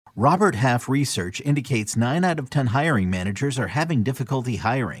Robert Half research indicates 9 out of 10 hiring managers are having difficulty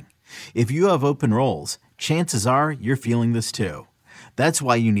hiring. If you have open roles, chances are you're feeling this too. That's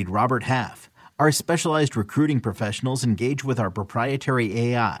why you need Robert Half. Our specialized recruiting professionals engage with our proprietary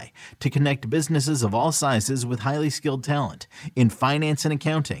AI to connect businesses of all sizes with highly skilled talent in finance and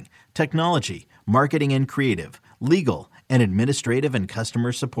accounting, technology, marketing and creative, legal, and administrative and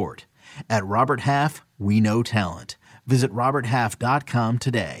customer support. At Robert Half, we know talent. Visit roberthalf.com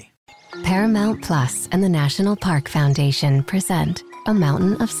today. Paramount Plus and the National Park Foundation present A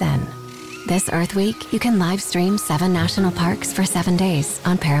Mountain of Zen. This Earth Week, you can live stream 7 national parks for 7 days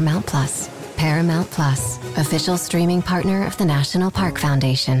on Paramount Plus. Paramount Plus, official streaming partner of the National Park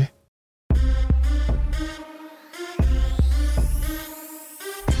Foundation.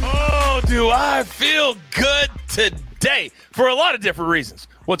 Oh, do I feel good today for a lot of different reasons.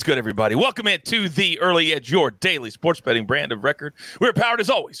 What's good, everybody? Welcome into the Early Edge, your daily sports betting brand of record. We're powered, as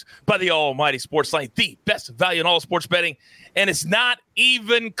always, by the almighty Sportsline, the best value in all sports betting, and it's not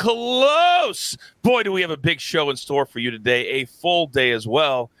even close. Boy, do we have a big show in store for you today, a full day as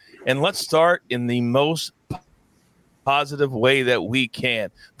well. And let's start in the most positive way that we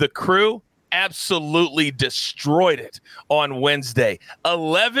can. The Crew absolutely destroyed it on Wednesday,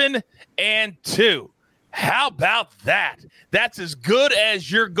 11-2. How about that? That's as good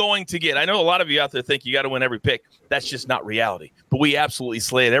as you're going to get. I know a lot of you out there think you got to win every pick. That's just not reality. But we absolutely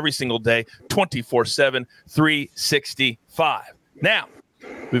slay it every single day, 24/7, 365. Now,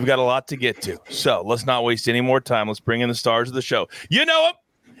 we've got a lot to get to. So let's not waste any more time. Let's bring in the stars of the show. You know them.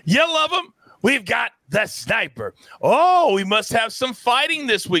 You love them. We've got the Sniper. Oh, we must have some fighting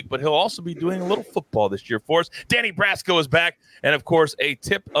this week, but he'll also be doing a little football this year for us. Danny Brasco is back. And, of course, a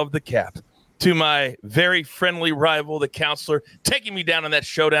tip of the cap to my very friendly rival, the Counselor, taking me down on that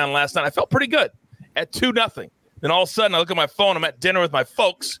showdown last night. I felt pretty good at 2-0. Then all of a sudden, I look at my phone. I'm at dinner with my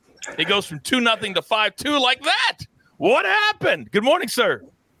folks. It goes from 2-0 to 5-2 like that. What happened? Good morning, sir.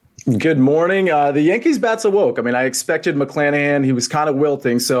 Good morning. The Yankees bats awoke. I mean, I expected McClanahan. He was kind of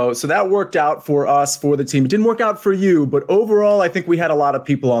wilting. So that worked out for us, for the team. It didn't work out for you, but overall, I think we had a lot of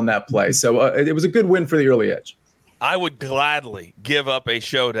people on that play. So it was a good win for the Early Edge. I would gladly give up a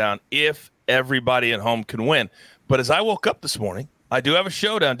showdown if everybody at home can win. But as I woke up this morning, I do have a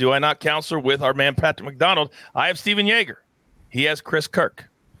showdown, do I not, Counselor, with our man Patrick McDonald. I have Steven Yeager. He has Chris Kirk.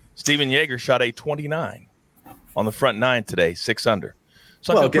 Steven Yeager shot a 29 on the front 9 today, 6 under.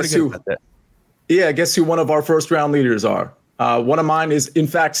 So I feel pretty good about that. Yeah, guess who one of our first-round leaders are? One of mine is, in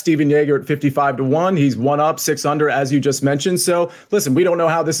fact, Steven Yeager at 55-1. He's 1 up, 6 under, as you just mentioned. So, listen, we don't know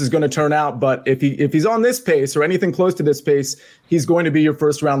how this is going to turn out, but if he's on this pace or anything close to this pace, he's going to be your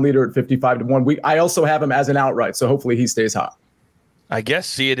first-round leader at 55-1. I also have him as an outright, so hopefully he stays hot. I guess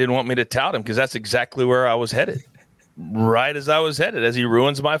Sia didn't want me to tout him because that's exactly where I was headed. Right as I was headed, as he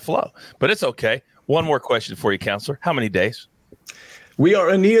ruins my flow. But it's okay. One more question for you, Counselor. How many days? We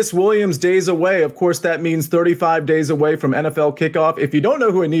are Aeneas Williams days away. Of course, that means 35 days away from NFL kickoff. If you don't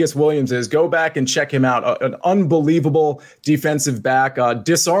know who Aeneas Williams is, go back and check him out. An unbelievable defensive back,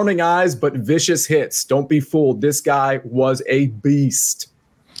 disarming eyes, but vicious hits. Don't be fooled. This guy was a beast.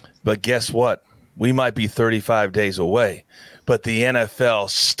 But guess what? We might be 35 days away, but the NFL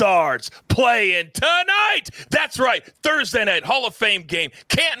starts playing tonight. That's right. Thursday night, Hall of Fame game.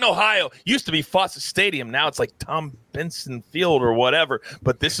 Canton, Ohio. Used to be Fawcett Stadium. Now it's like Tom Benson Field or whatever.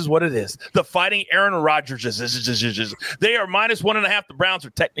 But this is what it is. The Fighting Aaron Rodgers. They are -1.5. The Browns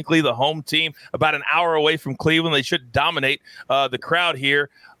are technically the home team, about an hour away from Cleveland. They should dominate the crowd here.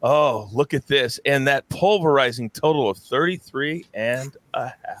 Oh, look at this. And that pulverizing total of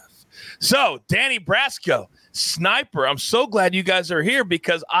 33.5. So, Danny Brasco, Sniper, I'm so glad you guys are here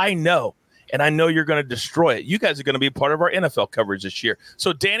because I know you're going to destroy it. You guys are going to be part of our NFL coverage this year.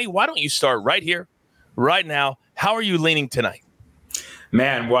 So, Danny, why don't you start right here, right now? How are you leaning tonight?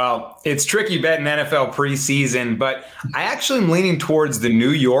 Man, well, it's tricky betting NFL preseason, but I actually am leaning towards the New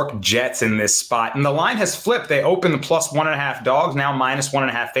York Jets in this spot. And the line has flipped. They opened the +1.5 dogs, now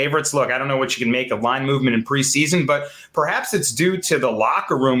 -1.5 favorites. Look, I don't know what you can make of line movement in preseason, but perhaps it's due to the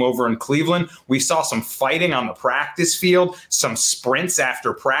locker room over in Cleveland. We saw some fighting on the practice field, some sprints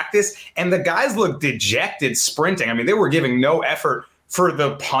after practice, and the guys looked dejected sprinting. I mean, they were giving no effort for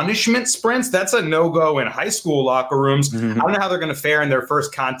the punishment sprints. That's a no-go in high school locker rooms. I don't know how they're going to fare in their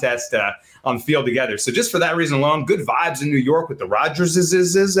first contest on the field together. So just for that reason alone, good vibes in New York with the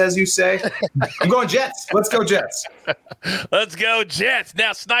Rodgerses, as you say. I'm going Jets. Let's go Jets. Let's go Jets.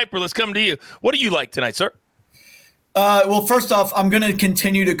 Now, Sniper, let's come to you. What do you like tonight, sir? Well, first off, I'm going to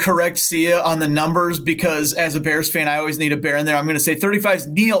continue to correct Sia on the numbers because as a Bears fan, I always need a bear in there. I'm going to say 35 is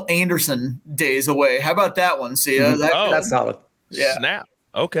Neil Anderson days away. How about that one, Sia? That's solid. Yeah. Snap.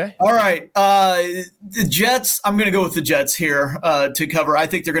 Okay. All right. The Jets, I'm going to go with the Jets here to cover. I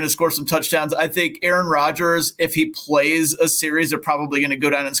think they're going to score some touchdowns. I think Aaron Rodgers, if he plays a series, they're probably going to go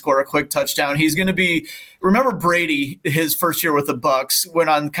down and score a quick touchdown. He's going to be – remember Brady, his first year with the Bucs, went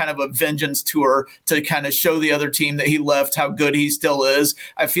on kind of a vengeance tour to kind of show the other team that he left how good he still is.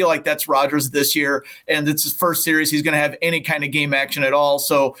 I feel like that's Rodgers this year, and it's his first series. He's going to have any kind of game action at all.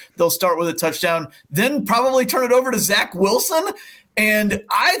 So they'll start with a touchdown, then probably turn it over to Zach Wilson. And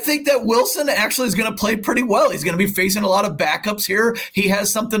I think that Wilson actually is going to play pretty well. He's going to be facing a lot of backups here. He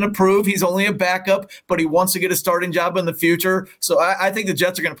has something to prove. He's only a backup, but he wants to get a starting job in the future. So I think the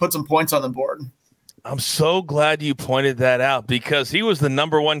Jets are going to put some points on the board. I'm so glad you pointed that out because he was the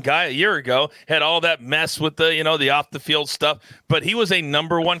number one guy a year ago, had all that mess with the, the off the field stuff, but he was a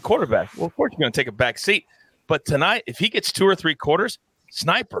number one quarterback. Well, of course, you're going to take a back seat. But tonight, if he gets 2 or 3 quarters,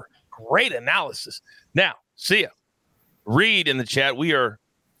 sniper, great analysis. Now, see ya. Reed in the chat, we are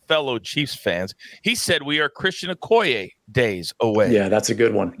fellow Chiefs fans. He said we are Christian Okoye days away. Yeah, that's a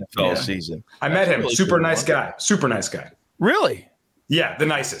good one. Fall season. I met him. Really super nice guy. Super nice guy. Really? Yeah, the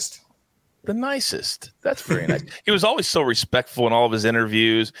nicest. The nicest. That's very nice. He was always so respectful in all of his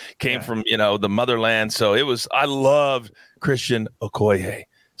interviews. Came from, the motherland. So I loved Christian Okoye.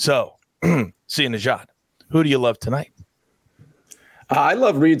 So, see you, Najad. Who do you love tonight? I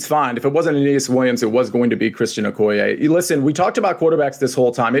love Reed's find. If it wasn't Aeneas Williams, it was going to be Christian Okoye. Listen, we talked about quarterbacks this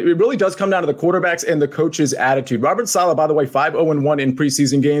whole time. It really does come down to the quarterbacks and the coach's attitude. Robert Saleh, by the way, 5-0-1 in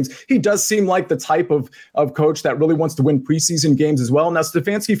preseason games. He does seem like the type of coach that really wants to win preseason games as well. Now,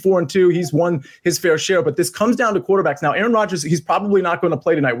 Stefanski 4-2, he's won his fair share, but this comes down to quarterbacks. Now, Aaron Rodgers, he's probably not going to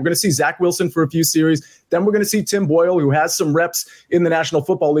play tonight. We're going to see Zach Wilson for a few series. Then we're going to see Tim Boyle, who has some reps in the National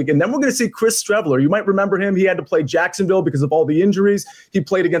Football League. And then we're going to see Chris Streveler. You might remember him. He had to play Jacksonville because of all the injuries. He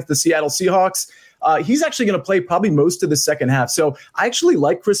played against the Seattle Seahawks. He's actually going to play probably most of the second half. So I actually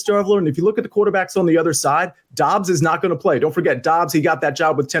like Chris Streveler. And if you look at the quarterbacks on the other side, Dobbs is not going to play. Don't forget, Dobbs, he got that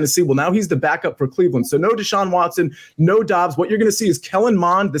job with Tennessee. Well, now he's the backup for Cleveland. So no Deshaun Watson, no Dobbs. What you're going to see is Kellen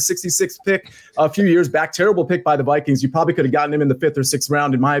Mond, the 66th pick a few years back. Terrible pick by the Vikings. You probably could have gotten him in the 5th or 6th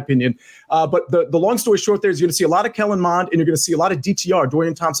round, in my opinion. But the long story short there is you're going to see a lot of Kellen Mond, and you're going to see a lot of DTR,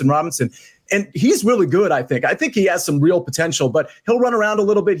 Dorian Thompson-Robinson. And he's really good, I think. I think he has some real potential, but he'll run around a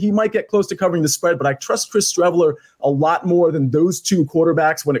little bit. He might get close to covering the spread, but I trust Chris Streveler a lot more than those two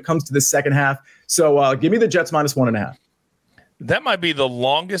quarterbacks when it comes to the second half. So give me the Jets -1.5. That might be the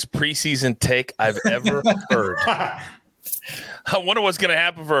longest preseason take I've ever heard. I wonder what's going to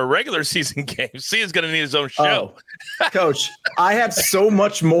happen for a regular season game. Sia's going to need his own show. Coach, I have so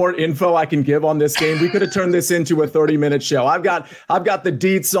much more info I can give on this game. We could have turned this into a 30-minute show. I've got the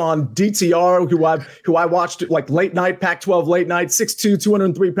deets on DTR, who I watched like late night, Pac-12 late night, 6'2",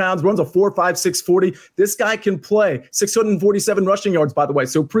 203 pounds, runs a 4.5, 640. This guy can play. 647 rushing yards, by the way.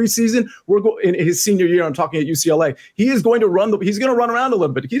 So preseason, in his senior year, I'm talking at UCLA. He is going to he's going to run around a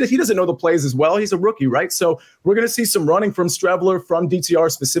little bit. He doesn't know the plays as well. He's a rookie, right? So we're going to see some running from Streveler, from DTR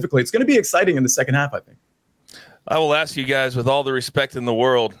specifically. It's going to be exciting in the second half, I think. I will ask you guys, with all the respect in the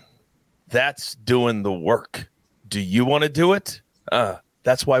world, that's doing the work. Do you want to do it?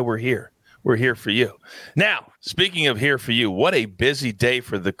 That's why we're here. We're here for you. Now, speaking of here for you, what a busy day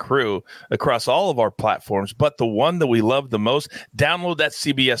for the crew across all of our platforms, but the one that we love the most, download that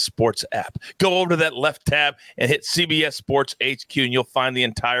CBS Sports app. Go over to that left tab and hit CBS Sports HQ, and you'll find the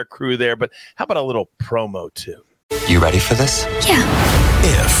entire crew there. But how about a little promo, too? You ready for this? Yeah.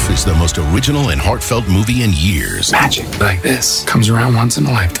 If is the most original and heartfelt movie in years. Magic like this comes around once in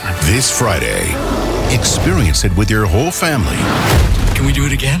a lifetime. This Friday, experience it with your whole family. Can we do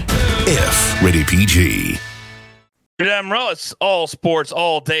it again? If, rated PG. You're damn right. It's all sports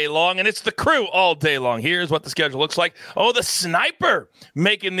all day long, and it's the crew all day long. Here's what the schedule looks like. Oh, the sniper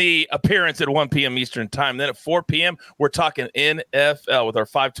making the appearance at 1 p.m. Eastern time. Then at 4 p.m., we're talking NFL with our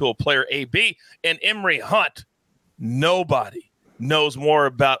 5-tool player AB and Emery Hunt. Nobody knows more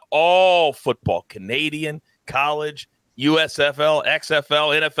about all football, Canadian, college, USFL,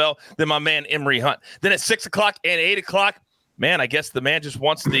 XFL, NFL, than my man Emery Hunt. Then at 6 o'clock and 8 o'clock, man, I guess the man just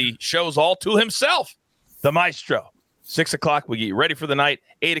wants the shows all to himself. The Maestro. 6 o'clock, we get you ready for the night.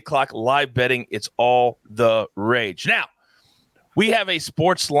 8 o'clock, live betting. It's all the rage. Now, we have a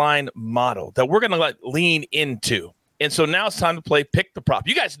sports line model that we're going to lean into. And so now it's time to play Pick the Prop.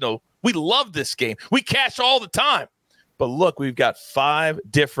 You guys know we love this game. We cash all the time. But look, we've got 5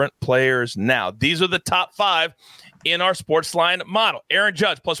 different players now. These are the top 5 in our sports line model. Aaron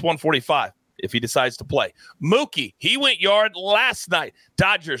Judge, +145 if he decides to play. Mookie, he went yard last night.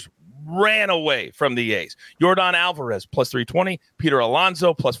 Dodgers ran away from the A's. Yordan Alvarez, plus 320. Peter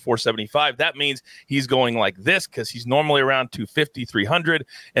Alonso, plus 475. That means he's going like this because he's normally around 250, 300.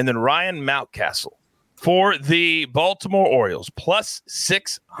 And then Ryan Mountcastle for the Baltimore Orioles, plus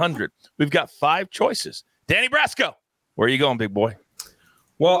 600. We've got 5 choices. Danny Brasco, where are you going, big boy?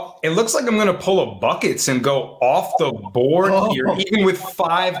 Well, it looks like I'm going to pull a buckets and go off the board here, even with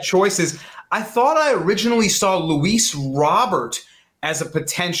 5 choices. I thought I originally saw Luis Robert as a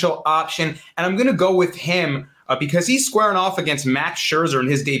potential option, and I'm going to go with him because he's squaring off against Max Scherzer in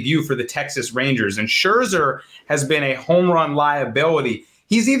his debut for the Texas Rangers, and Scherzer has been a home run liability.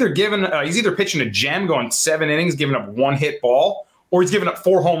 He's either pitching a gem, going 7 innings, giving up 1 hit ball, or he's giving up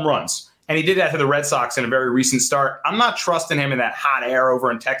 4 home runs. And he did that to the Red Sox in a very recent start. I'm not trusting him in that hot air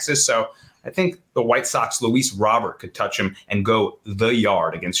over in Texas. So I think the White Sox, Luis Robert, could touch him and go the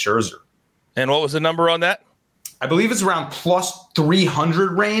yard against Scherzer. And what was the number on that? I believe it's around plus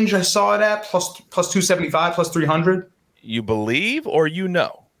 300 range. I saw it at plus 275, plus 300. You believe or you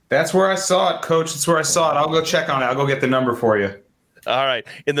know? That's where I saw it, Coach. That's where I saw it. I'll go check on it. I'll go get the number for you. All right.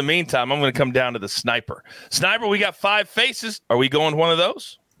 In the meantime, I'm going to come down to the sniper. Sniper, we got 5 faces. Are we going one of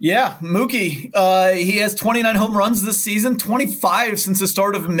those? Yeah, Mookie, he has 29 home runs this season, 25 since the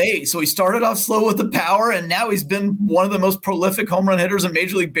start of May. So he started off slow with the power, and now he's been one of the most prolific home run hitters in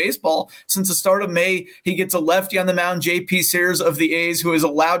Major League Baseball since the start of May. He gets a lefty on the mound, J.P. Sears of the A's, who has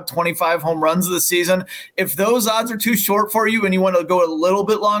allowed 25 home runs this season. If those odds are too short for you and you want to go a little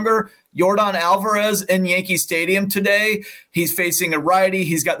bit longer, Yordan Alvarez in Yankee Stadium today. He's facing a righty.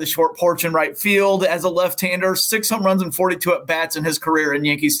 He's got the short porch in right field as a left-hander. 6 home runs and 42 at-bats in his career in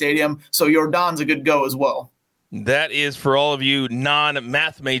Yankee Stadium. So Yordan's a good go as well. That is, for all of you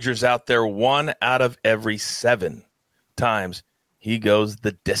non-math majors out there, 1 out of every 7 times he goes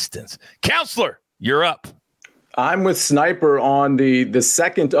the distance. Counselor, you're up. I'm with Sniper on the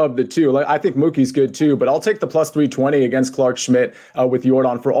second of the 2. I think Mookie's good too, but I'll take the plus 320 against Clark Schmidt with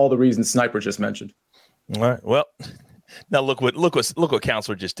Yordan for all the reasons Sniper just mentioned. All right. Well, now look what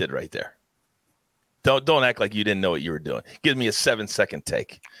Counselor just did right there. Don't act like you didn't know what you were doing. Give me a 7-second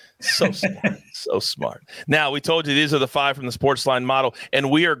take. So smart. So smart. Now, we told you these are the 5 from the Sportsline model, and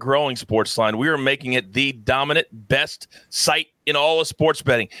we are growing Sportsline. We are making it the dominant, best site in all of sports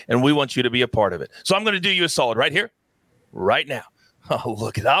betting, and we want you to be a part of it. So I'm going to do you a solid right here, right now. Oh,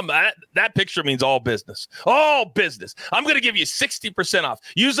 look at that picture means all business. All business. I'm going to give you 60% off.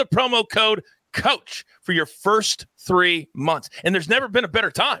 Use the promo code COACH for your first 3 months, and there's never been a better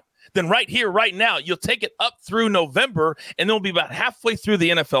time than right here, right now. You'll take it up through November, and then we'll be about halfway through the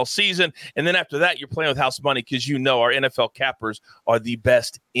NFL season. And then after that, you're playing with house money because you know our NFL cappers are the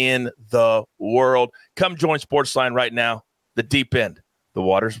best in the world. Come join Sportsline right now. The deep end. The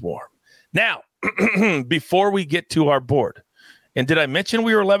water's warm. Now, before we get to our board, and did I mention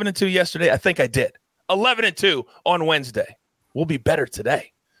we were 11-2 yesterday? I think I did. 11-2 on Wednesday. We'll be better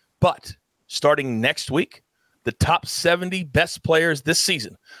today. But starting next week, the top 70 best players this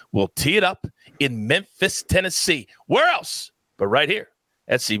season will tee it up in Memphis, Tennessee. Where else but right here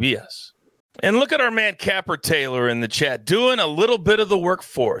at CBS? And look at our man Capper Taylor in the chat doing a little bit of the work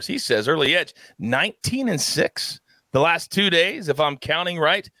for us. He says early edge, 19-6. The last 2 days, if I'm counting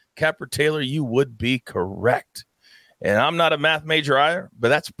right, Capper Taylor, you would be correct. And I'm not a math major either, but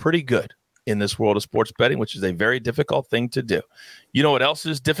that's pretty good in this world of sports betting, which is a very difficult thing to do. You know what else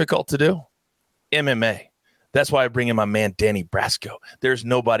is difficult to do? MMA. That's why I bring in my man, Danny Brasco. There's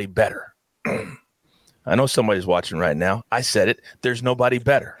nobody better. I know somebody's watching right now. I said it. There's nobody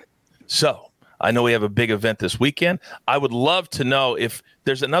better. So I know we have a big event this weekend. I would love to know if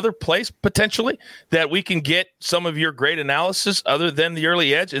there's another place potentially that we can get some of your great analysis other than the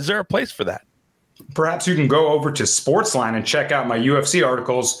early edge. Is there a place for that? Perhaps you can go over to Sportsline and check out my UFC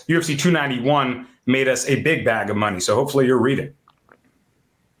articles. UFC 291 made us a big bag of money. So hopefully you're reading.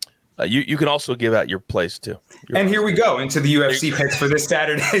 You can also give out your place, too. And here we go into the UFC picks for this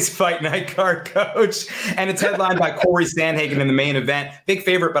Saturday's Fight Night card, Coach. And it's headlined by Corey Sandhagen in the main event. Big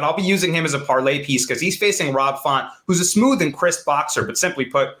favorite, but I'll be using him as a parlay piece because he's facing Rob Font, who's a smooth and crisp boxer. But simply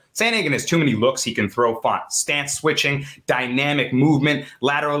put, Sandhagen has too many looks he can throw Font. Stance switching, dynamic movement,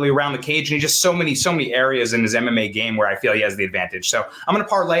 laterally around the cage, and just so many areas in his MMA game where I feel he has the advantage. So I'm going to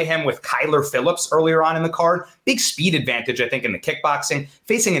parlay him with Kyler Phillips earlier on in the card. Big speed advantage, I think, in the kickboxing.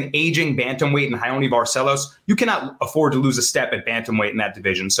 Facing an aging bantamweight in Raoni Barcelos, you cannot afford to lose a step at bantamweight in that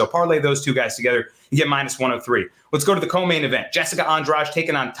division. So parlay those 2 guys together, you get minus 103. Let's go to the co-main event. Jessica Andrade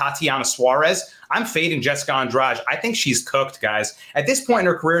taking on Tatiana Suarez. I'm fading Jessica Andrade. I think she's cooked, guys. At this point in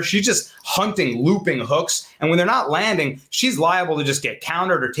her career, she's just hunting, looping hooks. And when they're not landing, she's liable to just get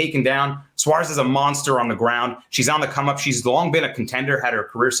countered or taken down. Suarez is a monster on the ground. She's on the come up. She's long been a contender, had her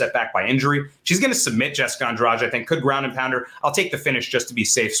career set back by injury. She's going to submit Jessica Andrade, I think, could ground and pound her. I'll take the finish just to be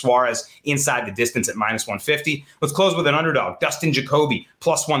safe. Suarez inside the distance at -150. Let's close with an underdog, Dustin Jacoby,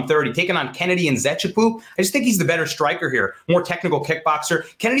 +130, taking on Kennedy and Nzechukwu. I just think he's the better striker here, more technical kickboxer.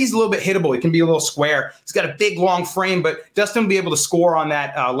 Kennedy's a little bit hittable. He can be a little square. He's got a big, long frame, but Dustin will be able to score on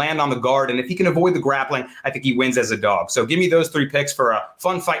that, land on the guard. And if he can avoid the grappling, I think he wins as a dog. So give me those 3 picks for a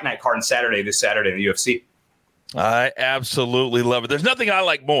fun fight night card on this Saturday in the UFC. I absolutely love it. There's nothing I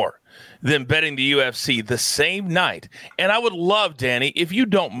like more than betting the UFC the same night. And I would love, Danny, if you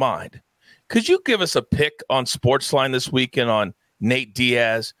don't mind, could you give us a pick on Sportsline this weekend on Nate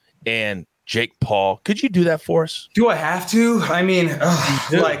Diaz and Jake Paul? Could you do that for us? Do I have to? I mean,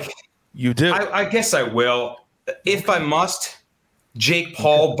 you do. I guess I will. If I must, Jake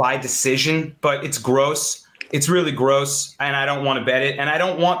Paul by decision, but it's gross. It's really gross, and I don't want to bet it. And I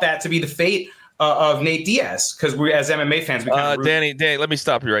don't want that to be the fate of Nate Diaz, because we, as MMA fans, we kind of Danny, let me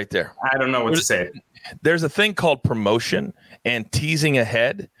stop you right there. I don't know what to say. There's a thing called promotion and teasing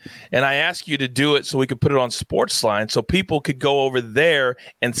ahead, and I asked you to do it so we could put it on Sportsline so people could go over there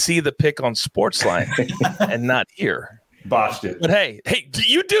and see the pick on Sportsline and not here. Botched it. But hey,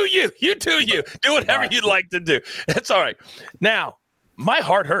 you do you. You do you. Do whatever you'd like to do. That's all right. Now, my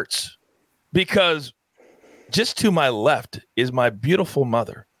heart hurts because just to my left is my beautiful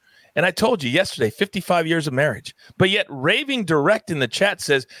mother. And I told you yesterday, 55 years of marriage. But yet Raving Direct in the chat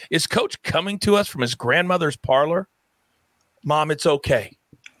says, is Coach coming to us from his grandmother's parlor? Mom, it's okay.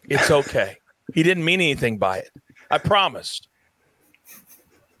 It's okay. He didn't mean anything by it. I promised.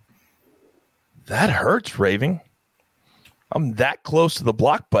 That hurts, Raving. I'm that close to the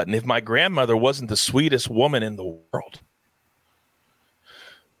block button if my grandmother wasn't the sweetest woman in the world.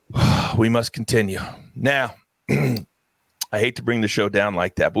 We must continue. Now, I hate to bring the show down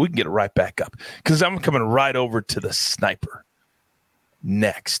like that, but we can get it right back up because I'm coming right over to the sniper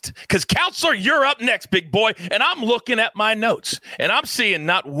next. Because, Counselor, you're up next, big boy, and I'm looking at my notes, and I'm seeing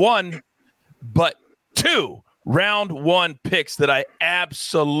not one but 2 round 1 picks that I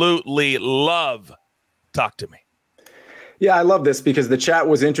absolutely love. Talk to me. Yeah, I love this because the chat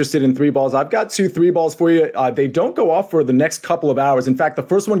was interested in 3 balls. I've got 2 3 balls for you. They don't go off for the next couple of hours. In fact, the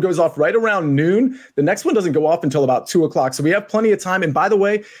first one goes off right around noon. The next one doesn't go off until about 2 o'clock. So we have plenty of time. And by the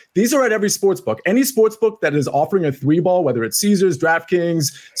way, these are at every sports book. Any sports book that is offering a 3 ball, whether it's Caesars,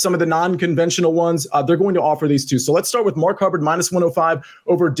 DraftKings, some of the non-conventional ones, they're going to offer these 2. So let's start with Mark Hubbard -105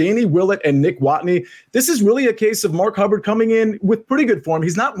 over Danny Willett and Nick Watney. This is really a case of Mark Hubbard coming in with pretty good form.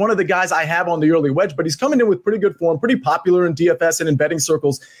 He's not one of the guys I have on the early wedge, but he's coming in with pretty good form, pretty popular in DFS and in betting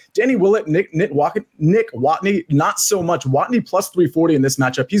circles. Danny Willett, Nick Watney, not so much. Watney +340 in this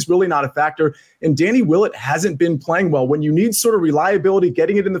matchup. He's really not a factor. And Danny Willett hasn't been playing well. When you need sort of reliability,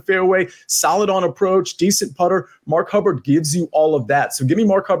 getting it in the fairway, solid on approach, decent putter, Mark Hubbard gives you all of that. So give me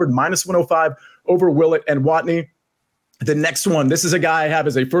Mark Hubbard -105 over Willett and Watney. The next one, this is a guy I have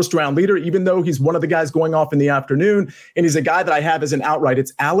as a first-round leader, even though he's one of the guys going off in the afternoon, and he's a guy that I have as an outright.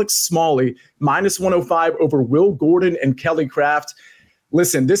 It's Alex Smalley, -105 over Will Gordon and Kelly Craft.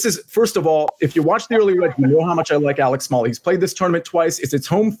 Listen, this is, first of all, if you watch the early wedge, you know how much I like Alex Smalley. He's played this tournament twice. It's his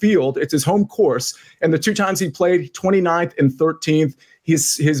home field. It's his home course. And the 2 times he played, 29th and 13th.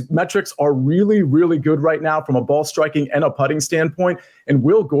 His metrics are really, really good right now from a ball striking and a putting standpoint. And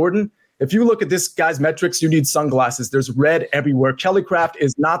Will Gordon, if you look at this guy's metrics, you need sunglasses. There's red everywhere. Kelly Craft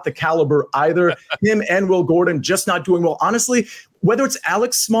is not the caliber either. Him and Will Gordon just not doing well. Honestly, whether it's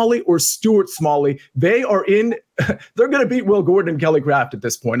Alex Smalley or Stuart Smalley, they're going to beat Will Gordon and Kelly Craft at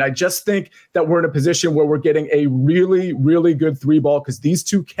this point. I just think that we're in a position where we're getting a really, really good 3 ball because these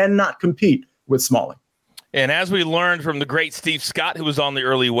 2 cannot compete with Smalley. And as we learned from the great Steve Scott, who was on the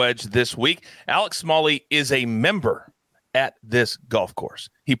early wedge this week, Alex Smalley is a member at this golf course.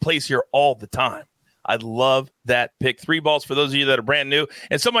 He plays here all the time. I love that pick. 3 balls for those of you that are brand new.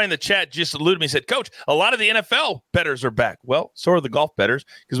 And somebody in the chat just alluded to me and said, Coach, a lot of the NFL bettors are back. Well, so are the golf bettors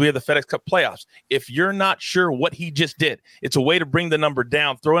because we have the FedEx Cup playoffs. If you're not sure what he just did, it's a way to bring the number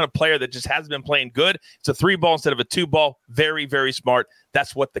down. Throw in a player that just hasn't been playing good. It's a 3 ball instead of a 2 ball. Very, very smart.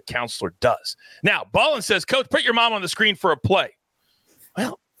 That's what the counselor does. Now, Ballin says, Coach, put your mom on the screen for a play.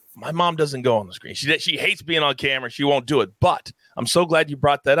 Well, my mom doesn't go on the screen. She hates being on camera. She won't do it. But I'm so glad you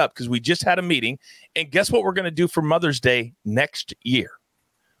brought that up because we just had a meeting. And guess what we're going to do for Mother's Day next year?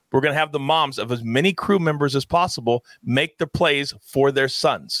 We're going to have the moms of as many crew members as possible make the plays for their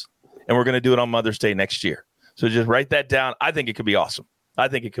sons. And we're going to do it on Mother's Day next year. So just write that down. I think it could be awesome.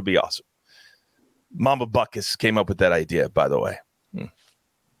 Mama Buckus came up with that idea, by the way.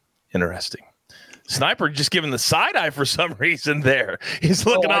 Interesting. Sniper just giving the side eye for some reason there. He's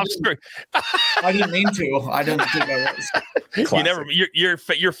looking off screen. I didn't mean to. I didn't think I was. You never your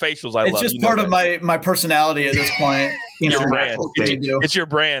facials. I it's love. It's just part of my personality at this point. It's your brand. It's your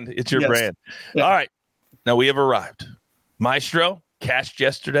brand. It's your brand. Yeah. All right. Now we have arrived. Maestro cashed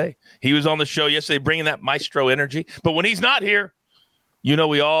yesterday. He was on the show yesterday, bringing that Maestro energy. But when he's not here,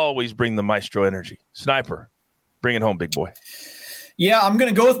 we always bring the Maestro energy. Sniper, bring it home, big boy. Yeah, I'm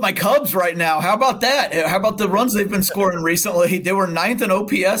going to go with my Cubs right now. How about that? How about the runs they've been scoring recently? They were 9th in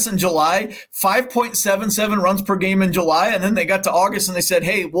OPS in July, 5.77 runs per game in July, and then they got to August and they said,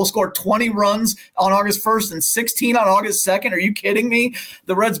 hey, we'll score 20 runs on August 1st and 16 on August 2nd. Are you kidding me?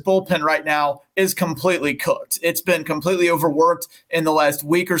 The Reds bullpen right now is completely cooked. It's been completely overworked in the last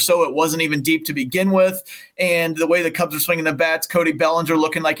week or so. It wasn't even deep to begin with. And the way the Cubs are swinging the bats, Cody Bellinger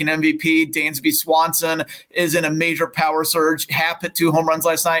looking like an MVP. Dansby Swanson is in a major power surge. Happ hit 2 home runs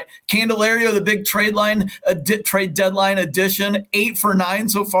last night. Candelario, the big trade deadline addition, 8 for 9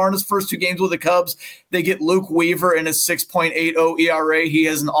 so far in his first 2 games with the Cubs. They get Luke Weaver in his 6.80 ERA. He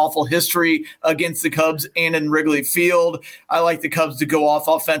has an awful history against the Cubs and in Wrigley Field. I like the Cubs to go off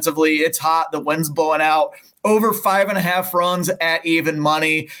offensively. It's hot. The wind's blowing out. Over 5.5 runs at even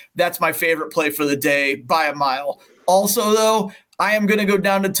money. That's my favorite play for the day by a mile. Also, though, I am going to go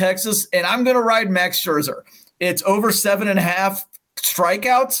down to Texas, and I'm going to ride Max Scherzer. It's over 7.5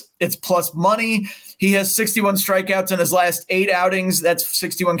 strikeouts. It's plus money. He has 61 strikeouts in his last 8 outings. That's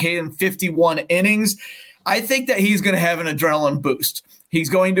 61K in 51 innings. I think that he's going to have an adrenaline boost. He's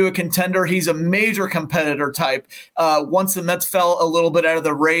going to a contender. He's a major competitor type. Once the Mets fell a little bit out of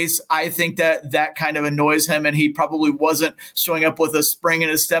the race, I think that kind of annoys him, and he probably wasn't showing up with a spring in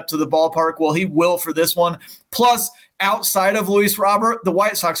his step to the ballpark. Well, he will for this one. Plus, outside of Luis Robert, the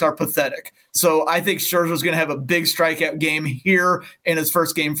White Sox are pathetic. So I think Scherzer's going to have a big strikeout game here in his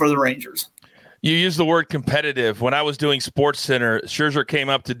first game for the Rangers. You use the word competitive. When I was doing SportsCenter, Scherzer came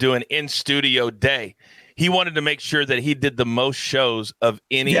up to do an in-studio day. He wanted to make sure that he did the most shows of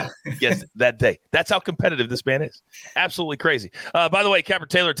any guest that day. That's how competitive this man is. Absolutely crazy. By the way, Capper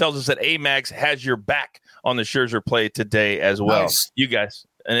Taylor tells us that AMAGS has your back on the Scherzer play today as well. Nice. You guys,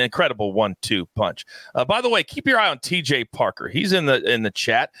 an incredible 1-2 punch. By the way, keep your eye on TJ Parker. He's in the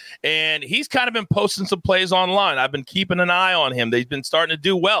chat, and he's kind of been posting some plays online. I've been keeping an eye on him. They've been starting to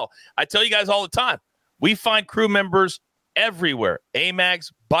do well. I tell you guys all the time, we find crew members everywhere.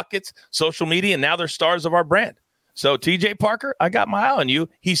 AMAGS, buckets, social media, and now they're stars of our brand. So TJ Parker, I got my eye on you.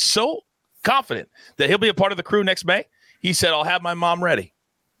 He's so confident that he'll be a part of the crew next May. He said, I'll have my mom ready.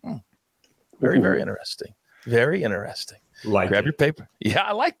 Very, very interesting. Very interesting. Grab your paper. Yeah,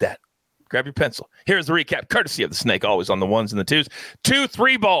 I like that. Grab your pencil. Here's the recap, courtesy of the Snake, always on the ones and the twos. 2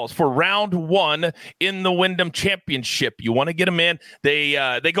 3-balls for round 1 in the Wyndham Championship. You want to get them in. They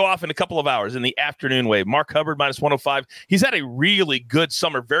go off in a couple of hours in the afternoon wave. Mark Hubbard, -105. He's had a really good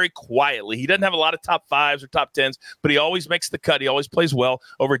summer, very quietly. He doesn't have a lot of top 5s or top 10s, but he always makes the cut. He always plays well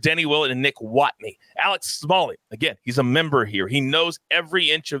over Denny Willett and Nick Watney. Alex Smalley, again, he's a member here. He knows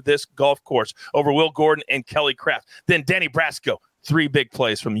every inch of this golf course over Will Gordon and Kelly Kraft. Then Danny Brasco. 3 big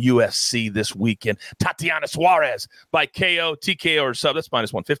plays from UFC this weekend. Tatiana Suarez by KO, TKO or sub. That's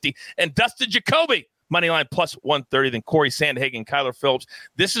 -150. And Dustin Jacoby, moneyline +130. Then Corey Sandhagen, Kyler Phillips.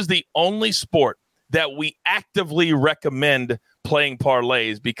 This is the only sport that we actively recommend playing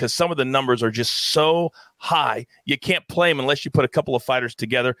parlays because some of the numbers are just so high. You can't play them unless you put a couple of fighters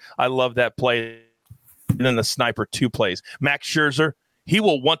together. I love that play. And then the Sniper 2 plays. Max Scherzer, he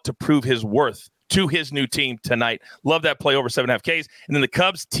will want to prove his worth to his new team tonight. Love that play over 7.5 Ks. And then the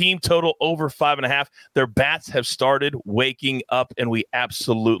Cubs team total over 5.5. Their bats have started waking up, and we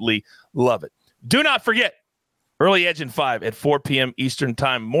absolutely love it. Do not forget, Early Edge in 5 at 4 p.m. Eastern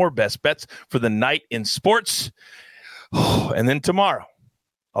Time. More best bets for the night in sports. And then tomorrow,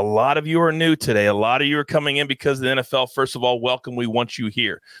 a lot of you are new today. A lot of you are coming in because of the NFL. First of all, welcome. We want you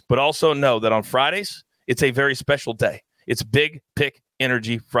here. But also know that on Fridays, it's a very special day. It's Big Pick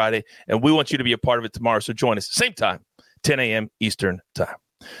Energy Friday, and we want you to be a part of it tomorrow. So join us, same time, 10 a.m. Eastern Time.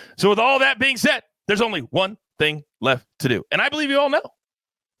 So with all that being said, there's only one thing left to do, and I believe you all know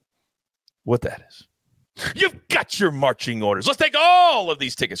what that is. You've got your marching orders. Let's take all of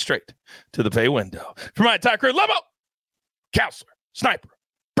these tickets straight to the pay window. For my entire crew, Lobo, Counselor, Sniper,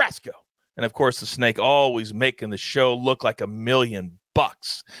 Brasco, and of course the Snake, always making the show look like $1 million.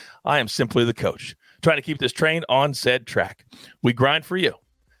 I am simply the coach, trying to keep this train on said track. We grind for you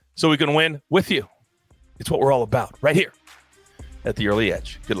so we can win with you. It's what we're all about right here at the Early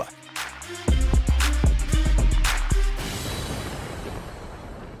Edge. Good luck.